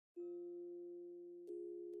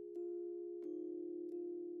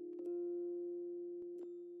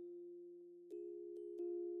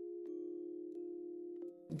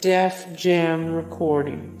Def Jam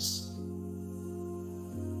Recordings,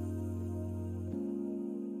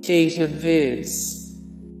 DataViz,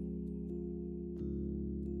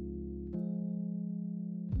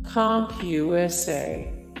 CompUSA,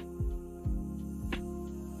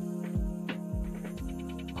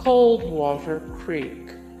 Coldwater Creek,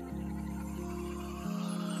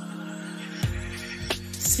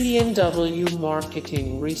 CNW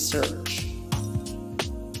Marketing Research,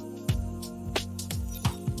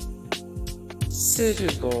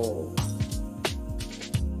 Citigold,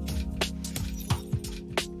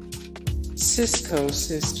 Cisco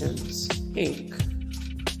Systems, Inc.,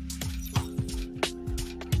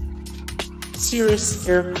 Cirrus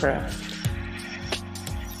Aircraft,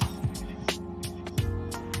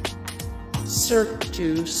 Cirque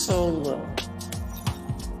du Soleil,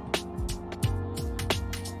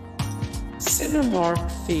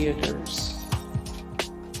 Cinemark Theatres,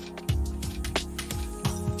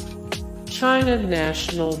 China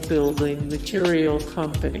National Building Material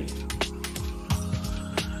Company,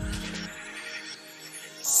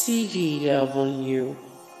 CNW,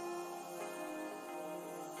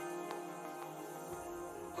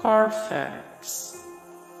 Carfax,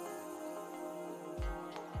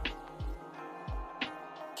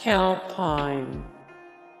 Calpine,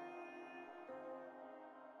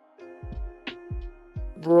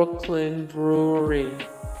 Brooklyn Brewery,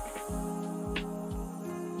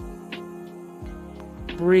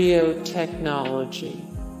 Brio Technology,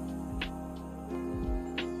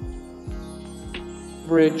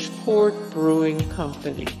 BridgePort Brewing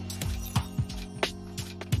Company,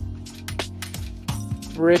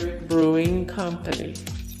 Brick Brewing Company,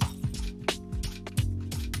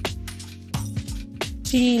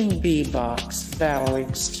 Team B-Box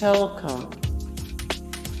Bowix Telecom,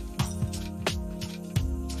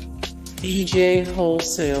 BJ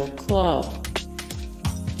Wholesale Club,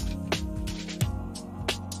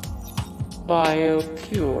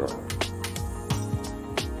 Biopure,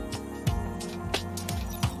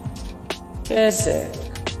 Bezeq,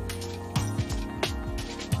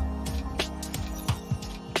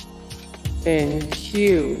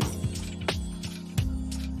 NQ,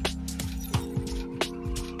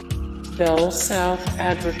 BellSouth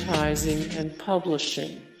Advertising and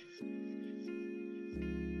Publishing,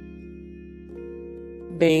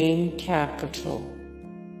 Bain Capital,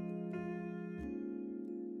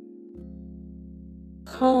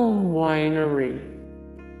 Cohn Winery,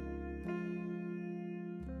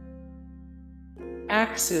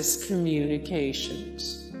 Axis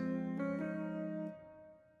Communications,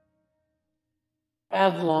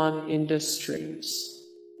 Avlon Industries,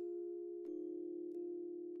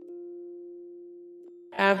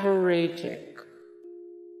 Averatec,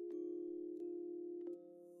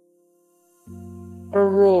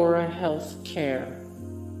 Aurora Healthcare,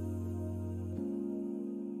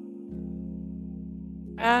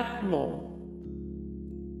 Atmel,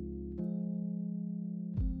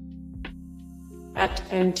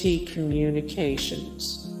 AT&T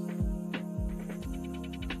Communications,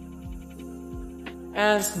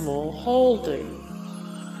 ASML Holding,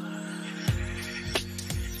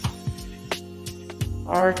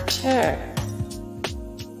 ARTech,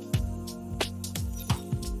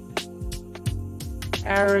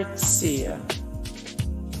 Aritzia,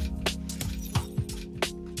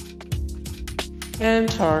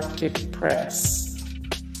 Antarctic Press,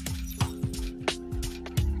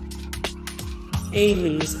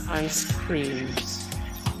 Amy's Ice Creams,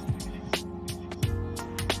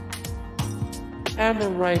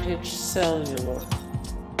 Averatec Cellular,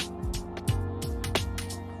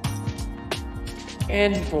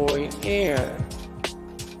 Envoy Air,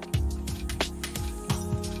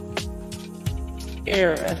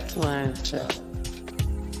 Air Atlanta,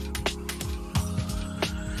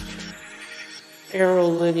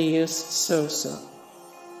 Aerolíneas Sosa,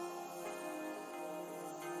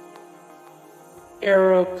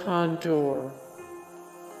 Aerocondor,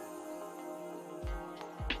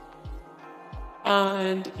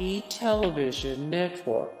 A&E Television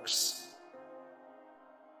Networks,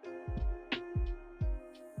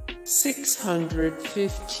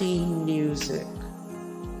 615 Music.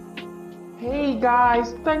 Hey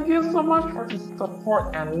guys, thank you so much for the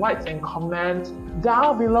support and likes and comments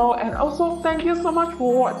down below, and also thank you so much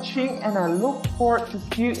for watching, and I look forward to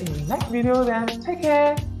see you in the next video. Then take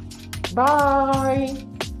care, bye.